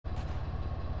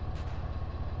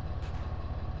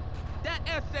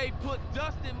That essay put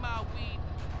dust in my weed.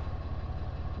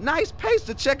 Nice pace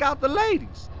to check out the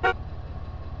ladies.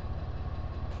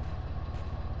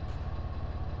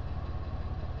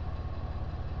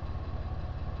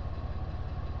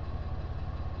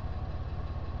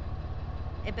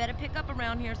 It better pick up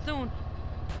around here soon.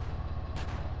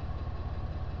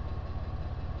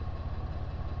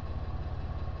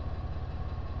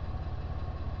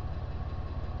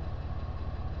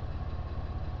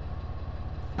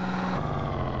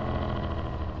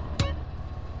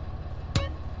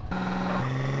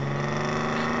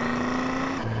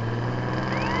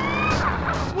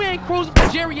 We ain't cruising for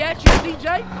geriatrics, CJ.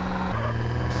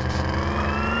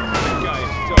 That guy is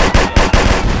tough.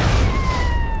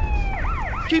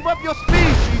 Keep up your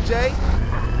speed, CJ.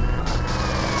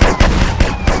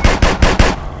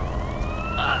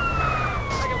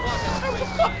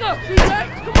 Fuck up, CJ.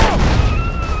 Come on.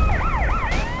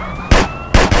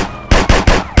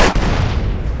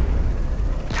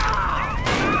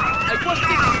 Hey, what's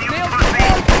this? Nail the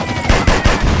ball?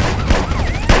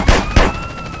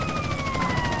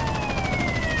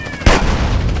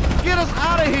 Get us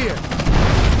out of here.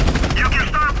 You can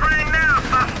start praying now,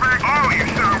 suspect. Oh, you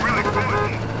sound really good.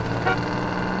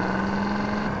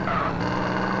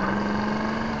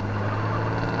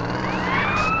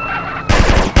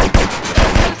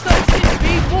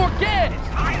 More gas!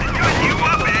 Shut you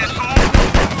up, asshole!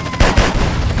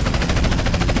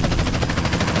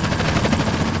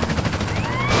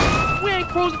 We ain't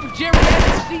cruising for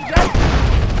geriatrics, CJ.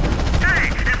 Hey,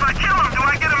 if I kill him, do I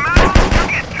get a medal? You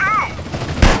get two!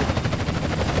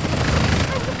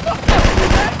 Fuck up,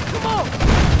 CJ! Come on!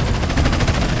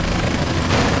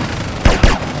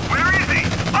 Where is he?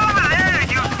 Over there,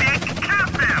 you dick!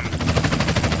 Cap him!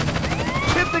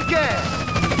 Hit the gas.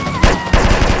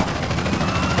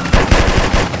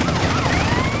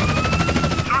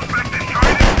 Suspect is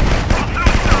trying. We'll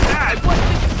soon stop that! Hey, what's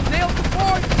this? Nail the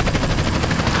board?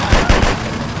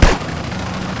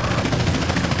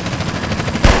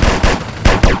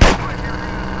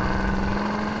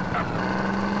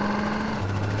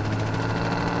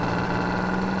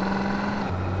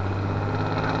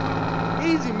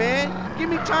 Easy, man. Give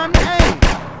me time to aim.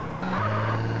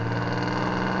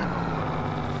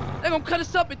 They gonna cut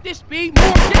us up at this speed.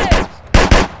 More gas!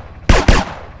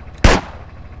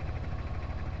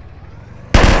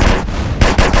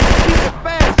 Keep it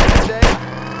fast, CJ.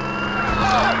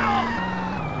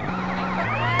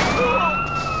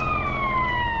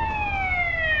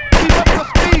 Keep up your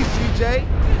speed, CJ.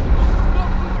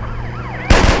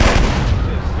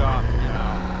 Pissed off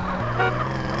now.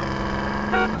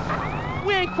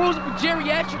 We ain't cruising for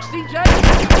geriatrics, CJ.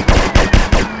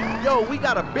 Yo, we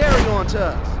got a berry onto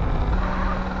us.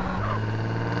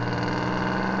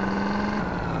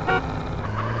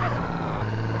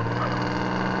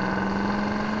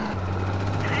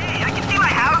 Hey, I can see my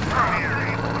house from here.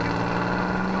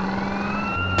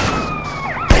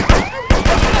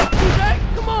 Fuck up, CJ.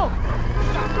 Come on!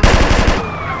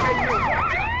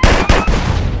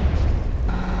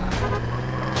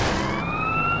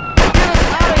 Get us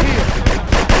out of here.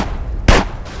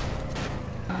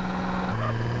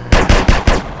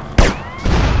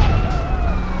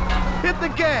 Hit the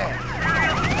gas.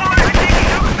 I think he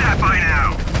knows that by now.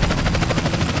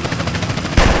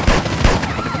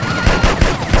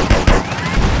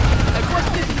 Hey, what's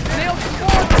this? Nail the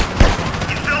board?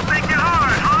 You still think you're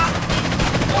hard, huh?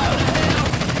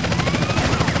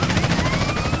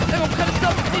 They gonna cut us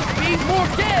up at this speed. More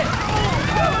gas!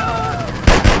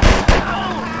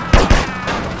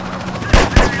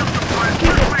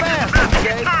 Keep it fast, CJ.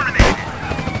 Terminated.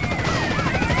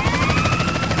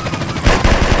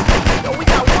 Yo, we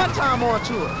got one time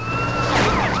onto it.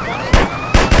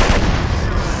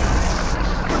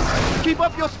 Keep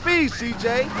up your speed, CJ.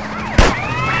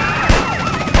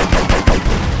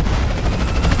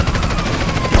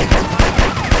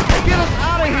 Get us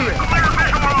out of here. Clear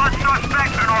visual on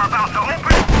suspects and are about to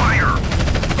open fire.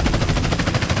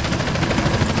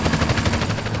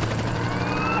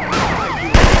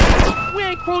 We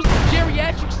ain't cruising for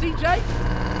geriatrics, CJ.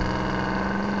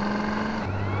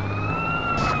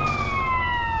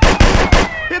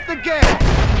 Hit the gas.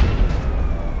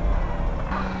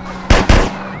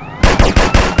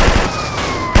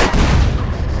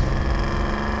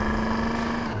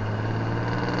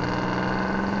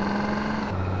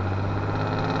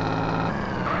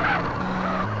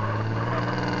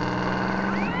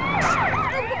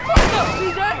 Fuck up,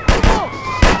 CJ. Come on!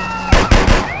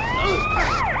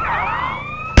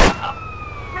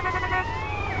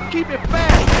 Keep it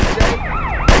fast, CJ.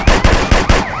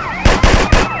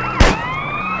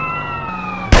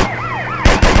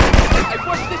 Hey,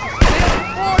 what's this? Nail the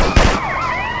board?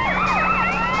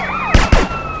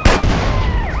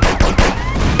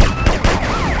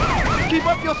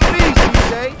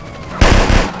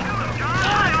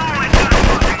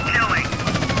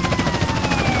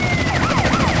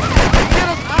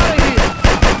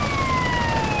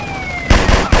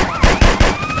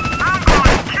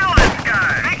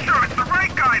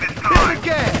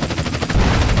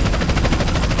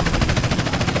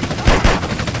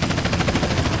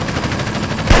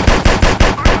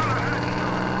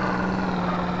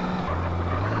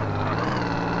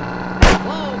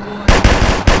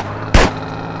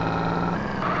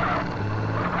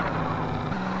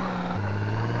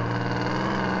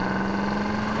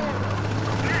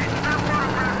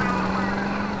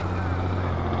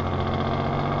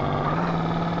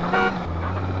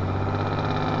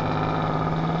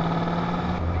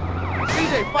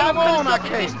 5 on our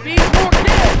case. Speed more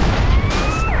gas.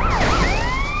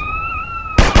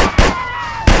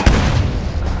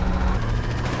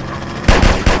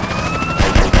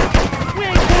 We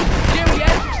ain't close to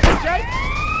geriatrics, CJ.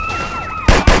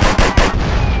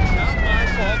 Not my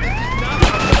fault. This is not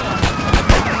my fault.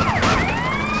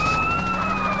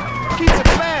 Keep it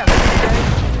fast, CJ.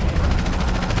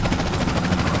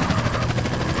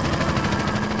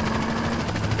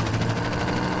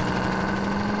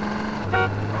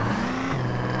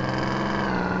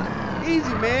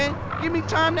 Easy, man. Give me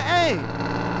time to aim.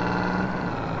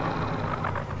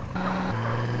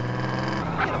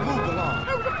 Gotta move along.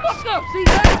 Hurry the fuck up,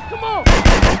 CJ. Come on.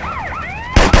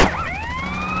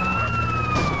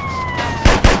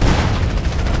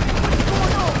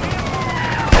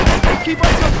 Keep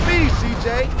up your speed, CJ.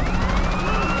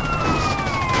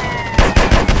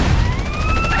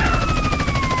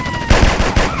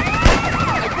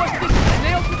 Hey, what's this?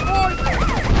 Nails and boys?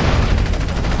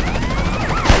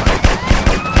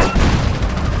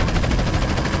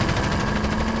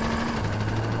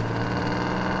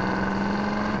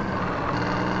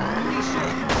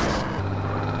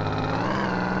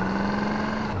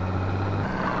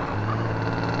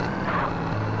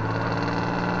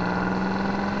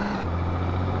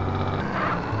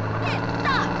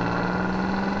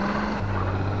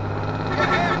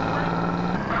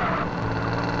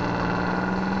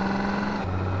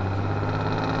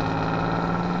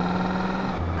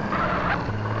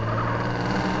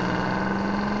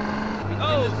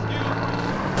 Oh, excuse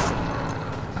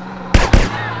me.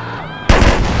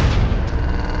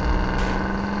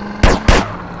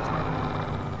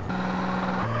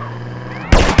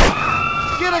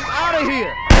 Get us out of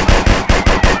here.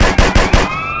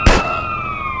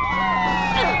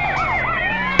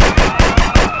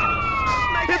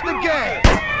 Hit the gas.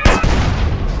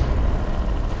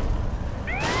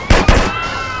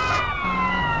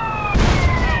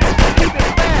 Keep it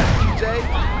fast, CJ.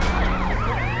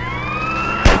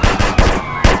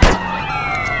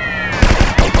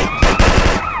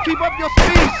 Keep up your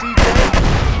speed, CJ.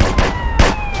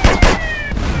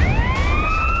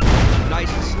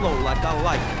 Nice and slow like I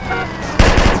like it.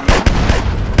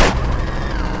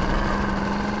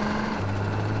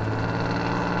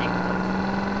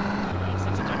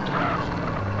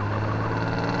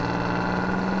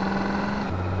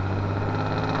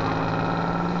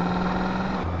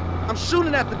 I'm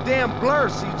shooting at the damn blur,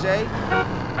 CJ.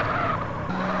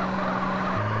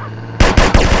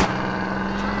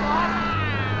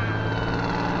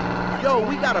 Yo,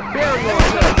 we got a barrier on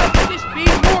Cut us. up with this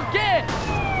speed more gas.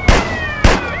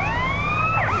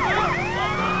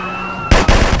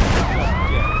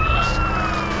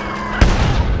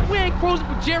 We ain't cruising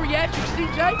for geriatrics,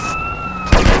 CJ.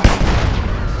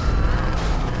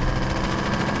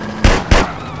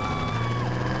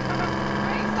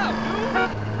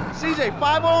 CJ,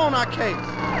 5 on our case.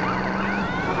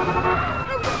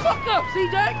 Hurry the fuck up,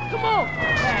 CJ. Come on.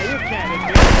 Hey, you can't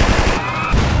admit.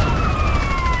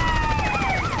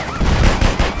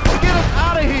 Get us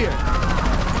out of here.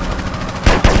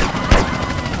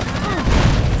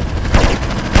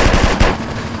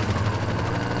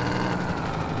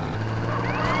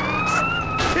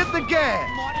 Hit the gas.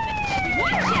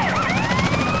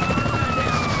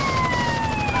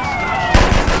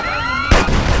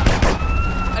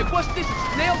 Hey, what's this?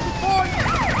 Nails and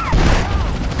boys?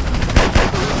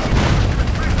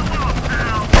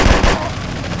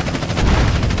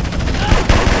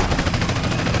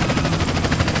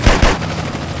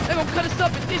 They gonna cut us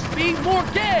up at this speed, more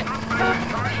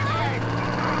gas.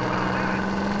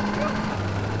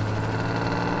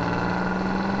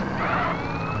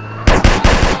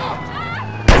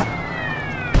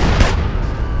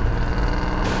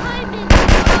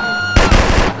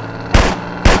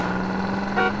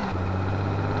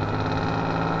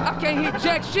 I can't hear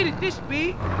jack shit at this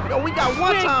speed. Yo, we got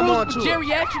one We ain't time on cruising to for it.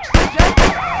 geriatrics,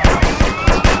 CJ.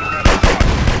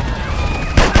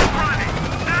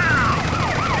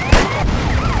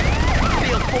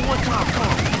 Field for one time,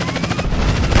 come.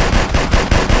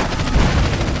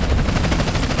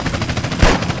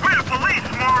 We're the police,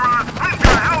 moron. I've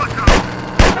got a helicopter.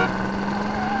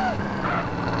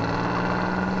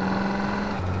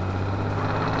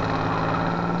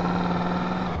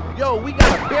 Yo, we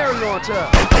got a barrier on to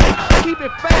us. Keep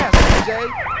it fast, CJ.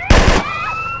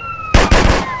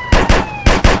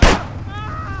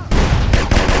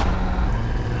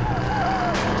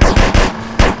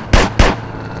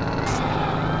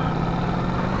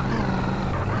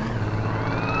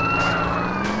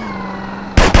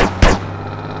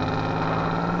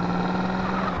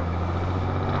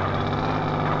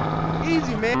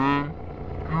 Easy, man.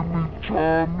 Give me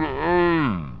time to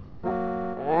aim.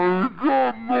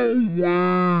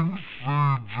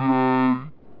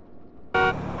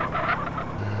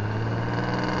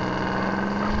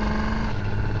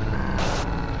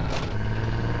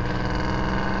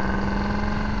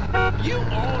 You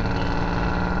own me.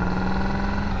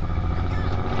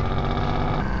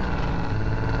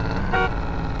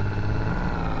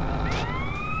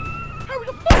 Hurry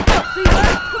the fuck up, CJ!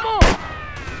 Come on!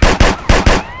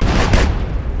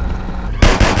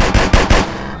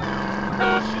 No,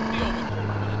 it should be over.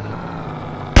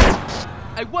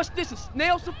 Hey, what's this, a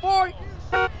snail safari?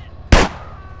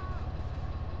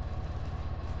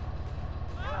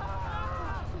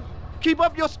 Keep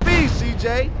up your speed,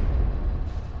 CJ.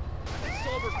 It's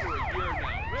over for a year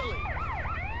now, really.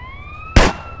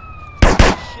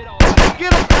 Shit all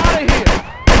Get us out of here.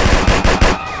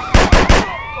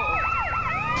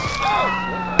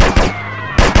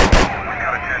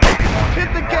 Hit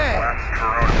the gas.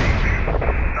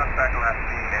 Suspect last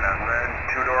seen in a red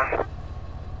two-door.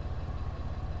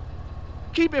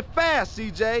 Keep it fast,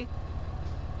 CJ.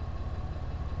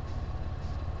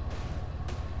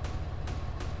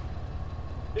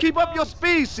 Keep up your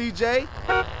speed, CJ.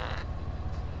 I'm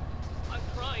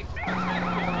trying to.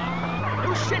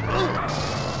 Oh shit,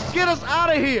 move. Get us out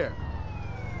of here.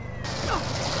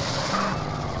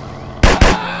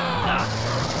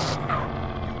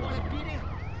 You want to beat him?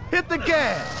 Hit the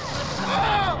gas.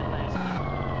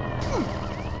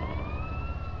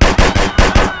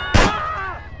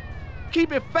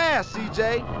 Keep it fast,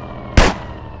 CJ.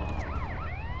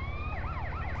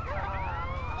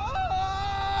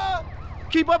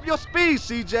 Keep up your speed,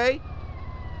 CJ.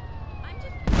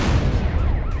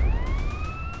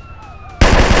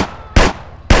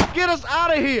 Get us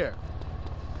out of here.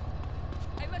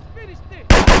 Hey, let's finish this!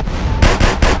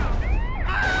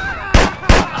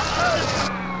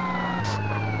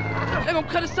 They're gonna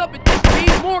cut us up at this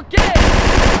speed, more gas!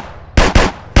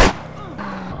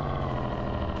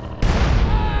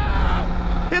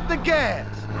 Hit the gas.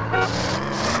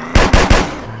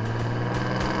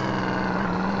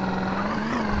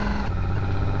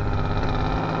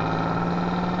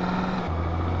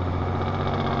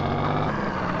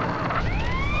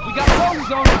 We got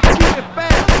rolls on it! Keep it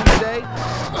fast, CJ.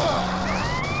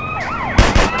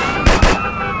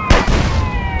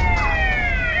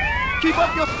 Keep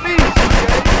up your speed, CJ.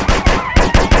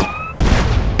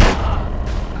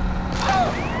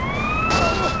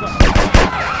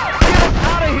 Get us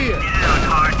out of here. Get out,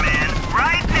 hard man.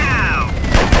 Right now.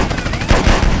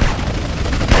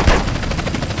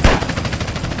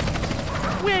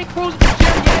 We ain't cruising for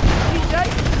geriatrics, CJ!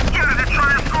 You're gonna try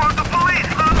to score the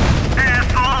police, huh?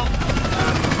 Asshole.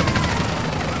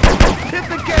 Hit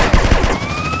the gas.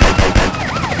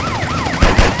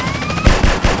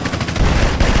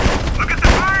 Look at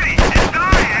the party. It's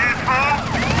die, asshole.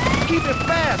 Keep it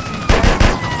fast, CJ.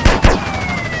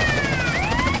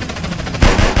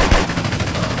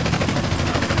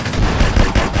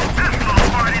 This little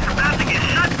party's about to get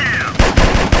shut down.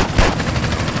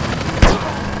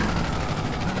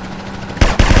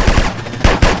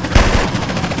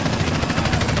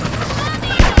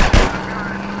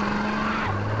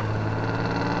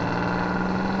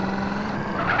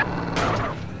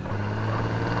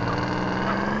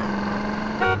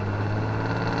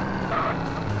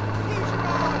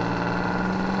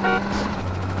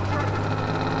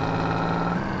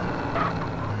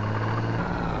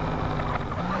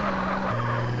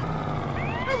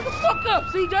 Hurry the fuck up,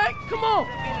 CJ! Come on!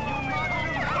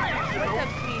 What's up,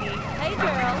 sweetie? Hey,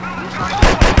 girl.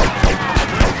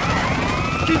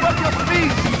 Keep up your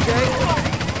speed, CJ.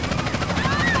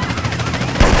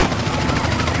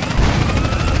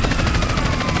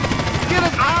 Get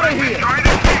us out of here. Trying to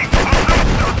escape.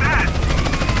 Carcols.dat.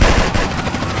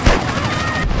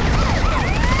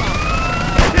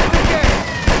 Hit the gas.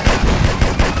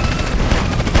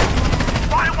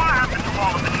 Why do I have to do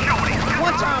all of the shooting?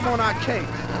 One time on our case.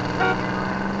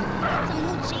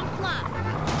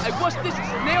 Hey, what's this, a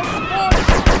snail safari?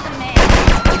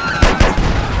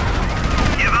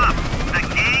 Give up. The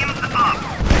game's up.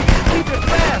 Keep it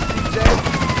fast, CJ.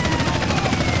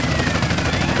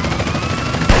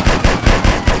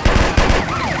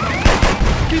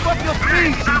 Keep up your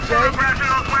speed, Stop CJ. photographing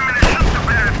those women and shoot the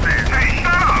bastards. Hey,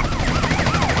 shut up.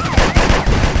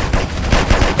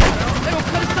 They're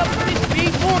gonna cut us up at this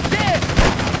speed, more gas!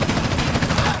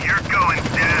 You're going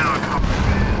down.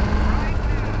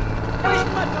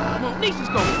 Come on, Nisha's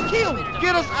gonna kill me!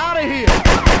 Get us out of here.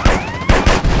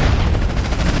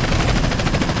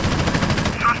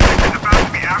 Suspect is about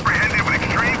to be apprehended with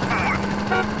extreme force.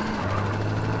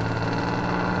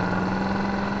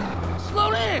 Slow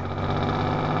down!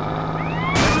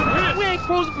 We ain't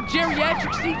cruising for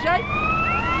geriatrics, CJ!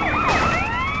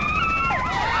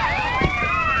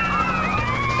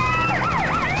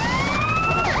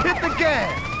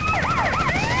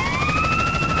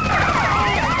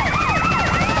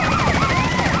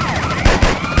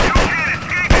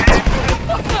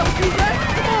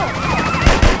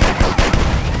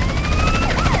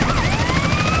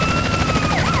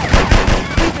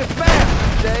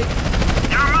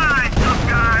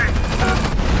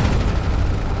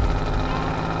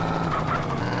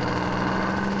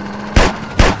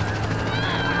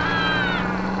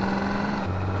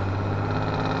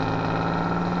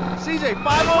 CJ,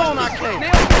 5 on our case.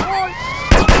 Nail the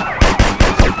board.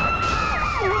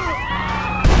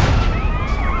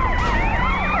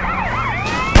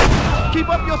 Keep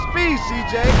up your speed,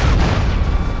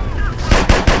 CJ.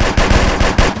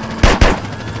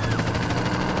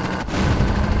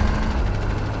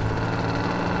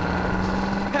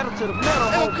 Pedal to the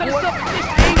metal, They gon' cut us homeboy. up in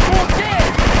 15 more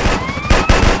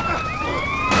dead.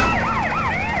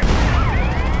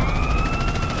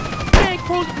 We ain't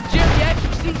cruising for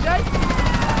geriatric,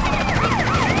 CJ.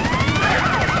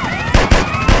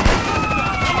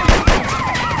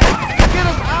 Get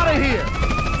us out of here.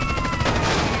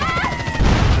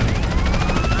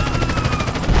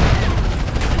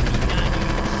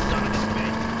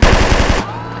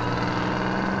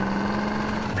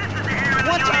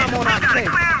 One time on our case.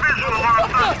 Clear visual on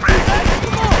suspect.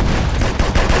 Come on.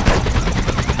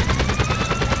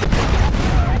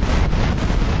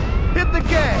 Hit the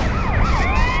gas.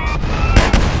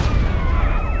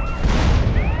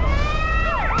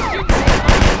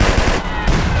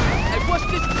 Hey, what's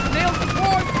this? Nail the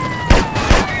board.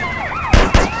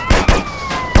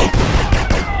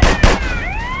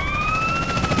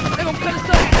 They gon' cut us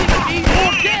up in 15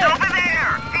 more dead. Over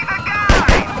there! He's a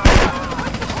guy!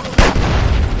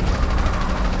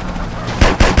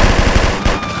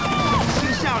 See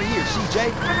us out of here,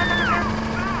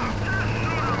 CJ.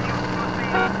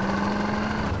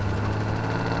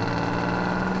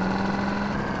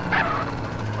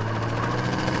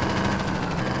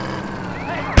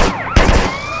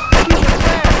 Keep it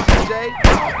fast,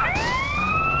 CJ.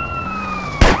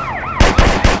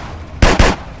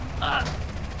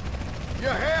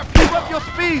 You're half. Keep up your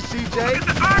speed, CJ.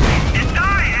 The target! You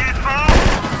die, asshole!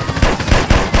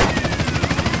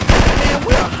 Man,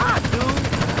 we're hot, dude.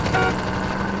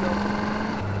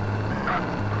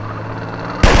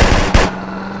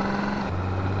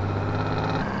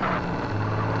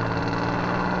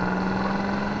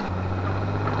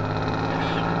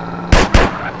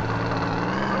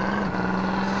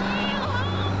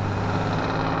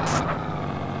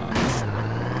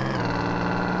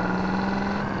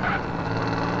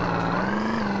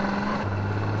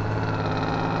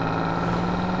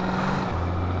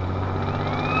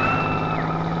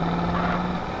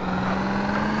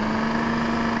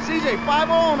 CJ, 5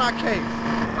 on our case.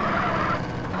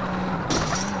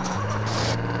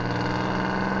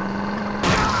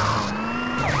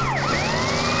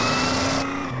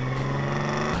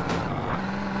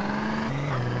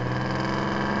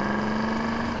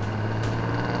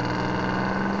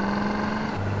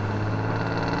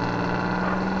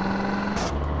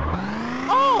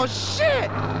 Oh, shit!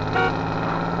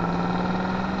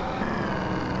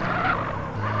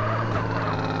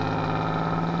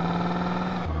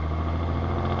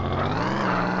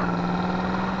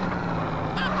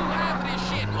 I'm too high for this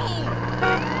shit.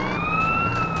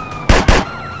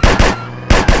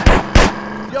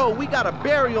 Move. Yo, we got a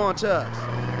berry onto us.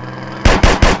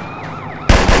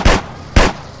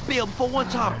 Bill, before one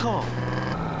time come.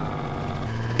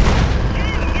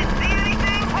 You see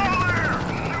anything, Holler?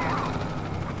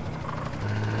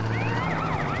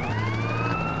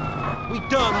 We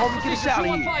done, homie. Get us out of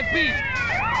here. 215B.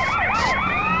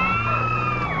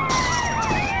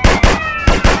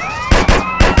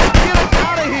 Get us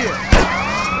out of here.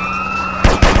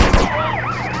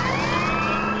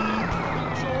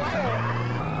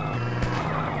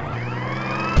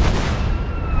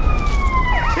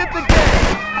 Hit the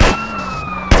gas.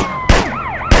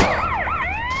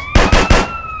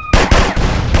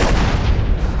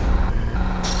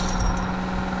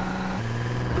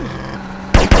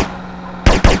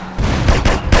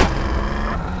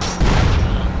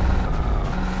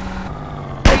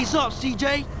 Raise up,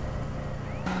 CJ.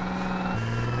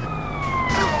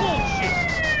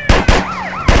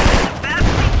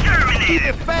 That's terminated! Keep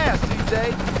it fast,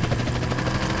 CJ.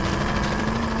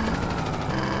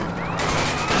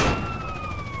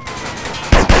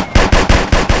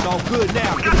 It's all good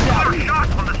now. We Get got us out of clear here.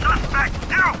 shots on the suspect!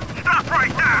 You! Stop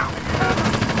right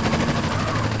now!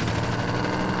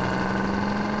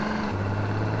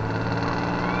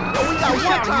 Yo, we got Get us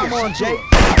one out of time here, on CJ. Jake.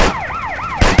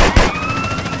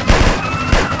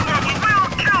 Or we will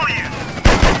kill you!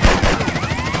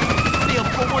 Bill,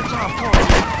 before one time come.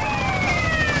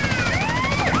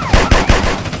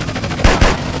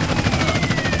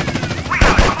 We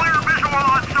got a clear visual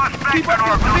on suspect Keep up and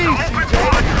your are about speed, to open CJ.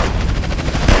 fire!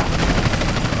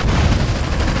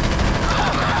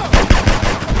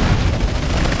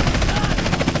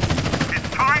 It's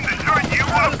time to shut you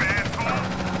up, asshole!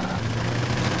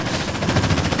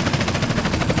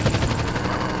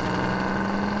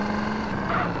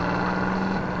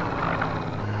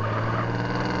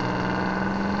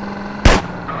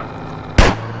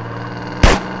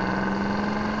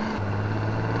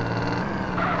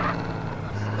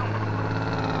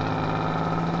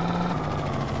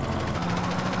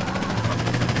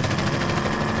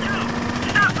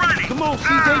 Come on,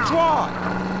 CJ, drive.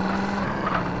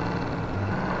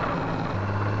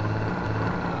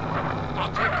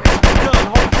 Done,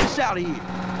 homie, get us out of here.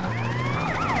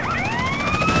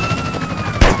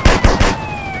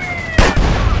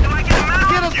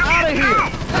 Get us out of here.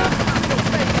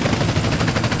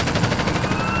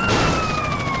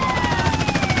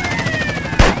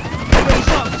 Raise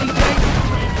up, CJ.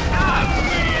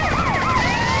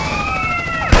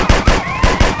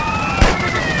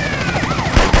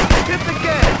 Hit the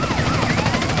gas.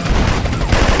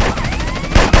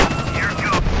 You're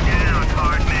going down,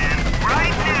 hard man.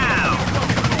 Right now.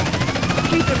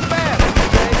 Keep it fast,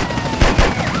 CJ.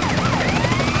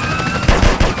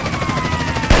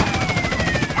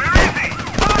 Where is he?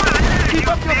 Over there, Keep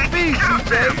you up your big speed, cunt.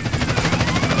 CJ.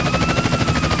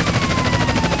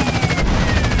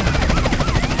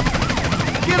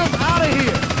 Get us out of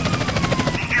here.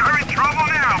 You're in trouble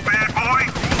now, bad boy.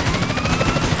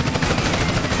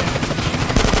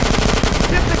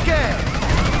 Hit the gas.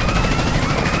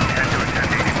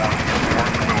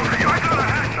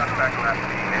 Suspect left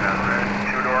scene in red.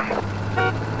 Two-door.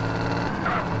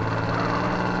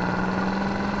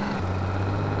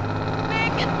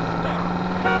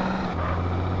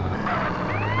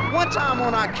 One time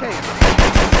on our case.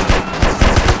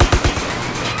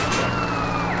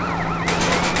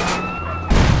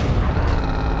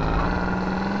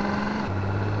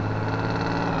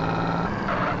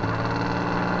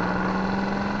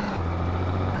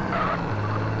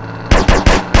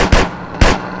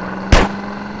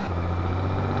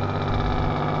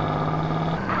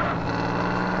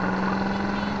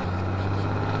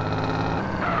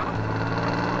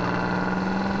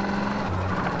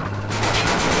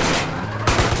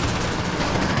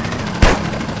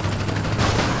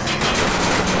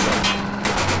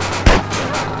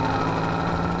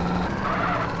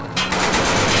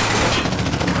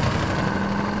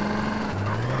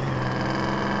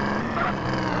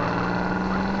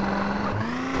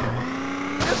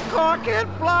 Car can't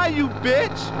fly, you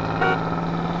bitch!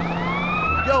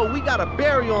 Yo, we got a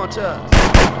berry onto us.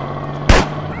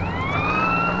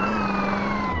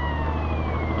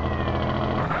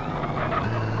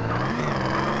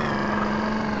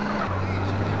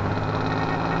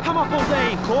 How my supposed to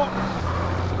aim, Corp?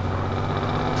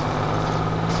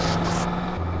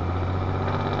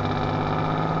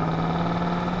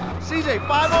 CJ,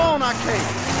 5-0 on our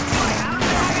case.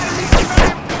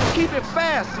 Keep it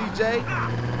fast, CJ.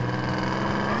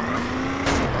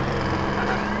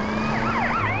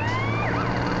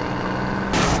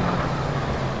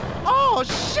 Oh,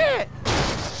 shit!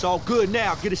 It's all good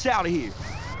now. Get us out of here.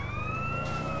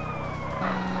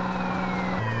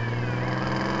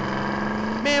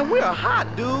 Man, we're hot,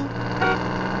 dude.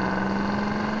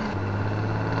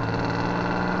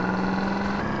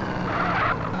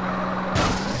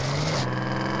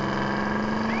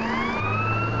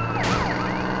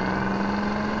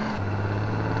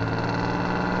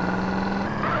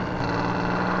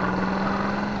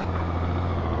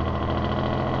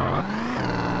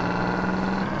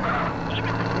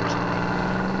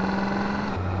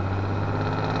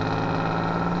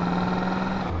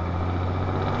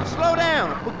 Slow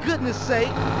down, for goodness sake.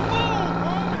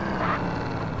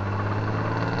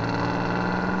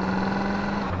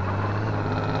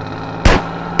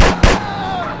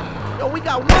 Yo, we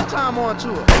got one time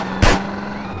onto it.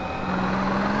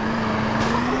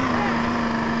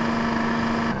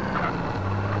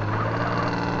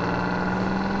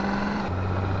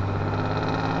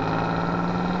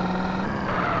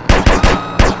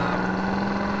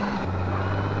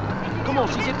 Come on,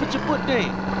 CJ, put your foot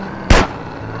down.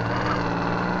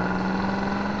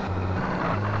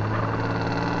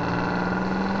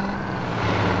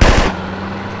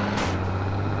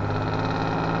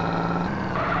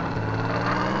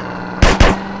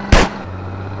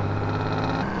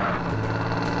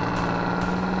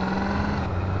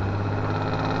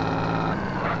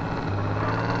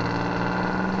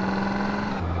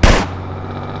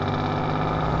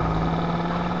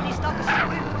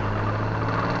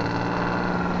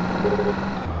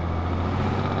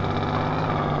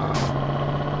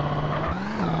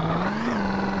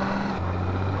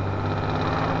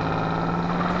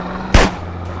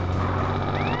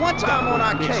 One time on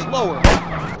our case. Slower.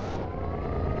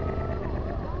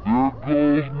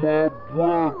 There goes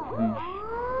my breakfast.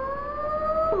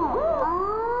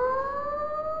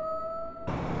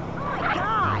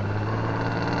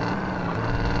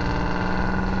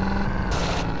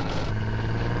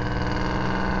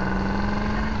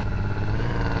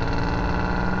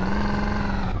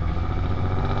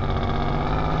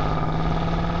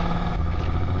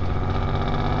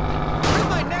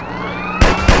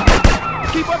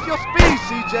 Keep up your speed,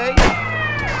 CJ.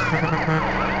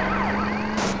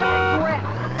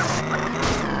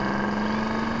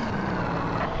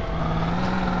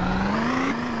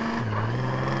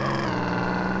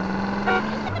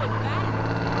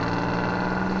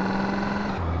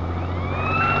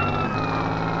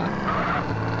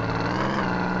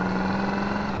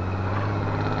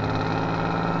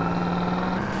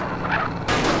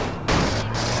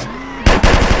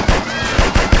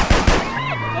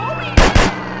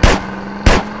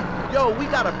 Yo, we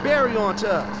got a berry onto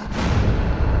us.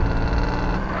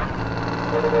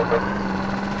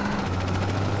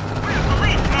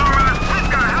 Police, morons!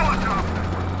 We've got a helicopter!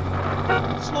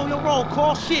 Slow your roll,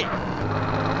 call shit.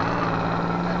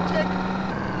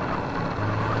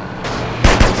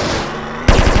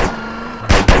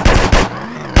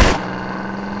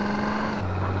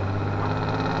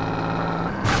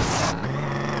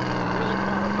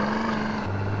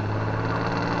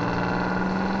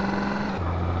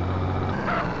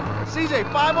 CJ,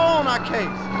 5-0 on our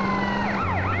case.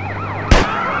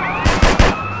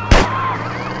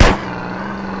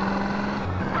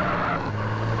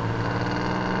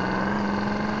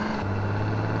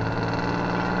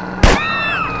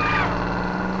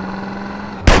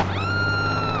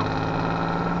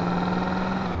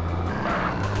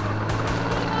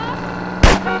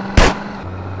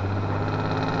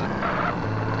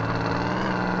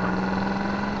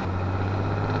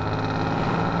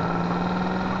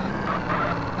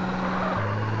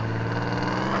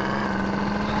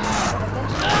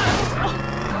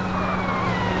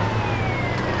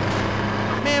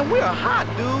 We're hot,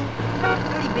 dude.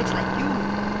 Dirty bitch like you.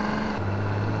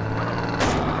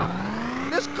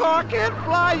 This car can't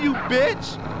fly, you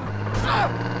bitch.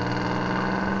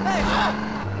 Hey.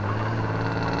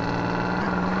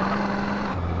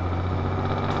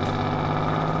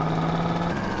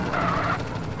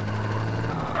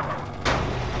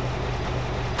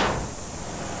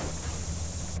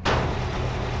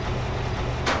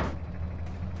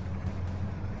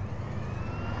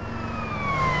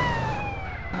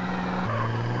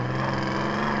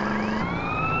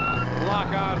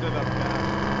 Lock onto the back.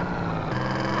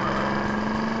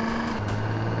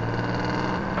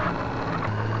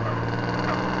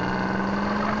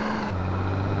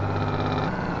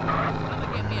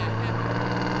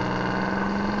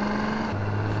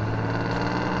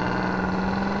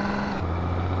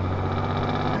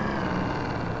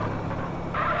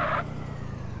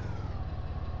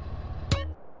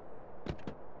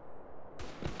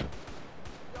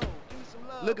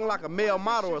 Looking like a male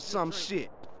model or some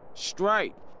shit.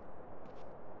 Straight.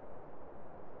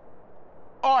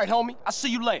 All right, homie. I'll see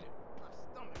you later.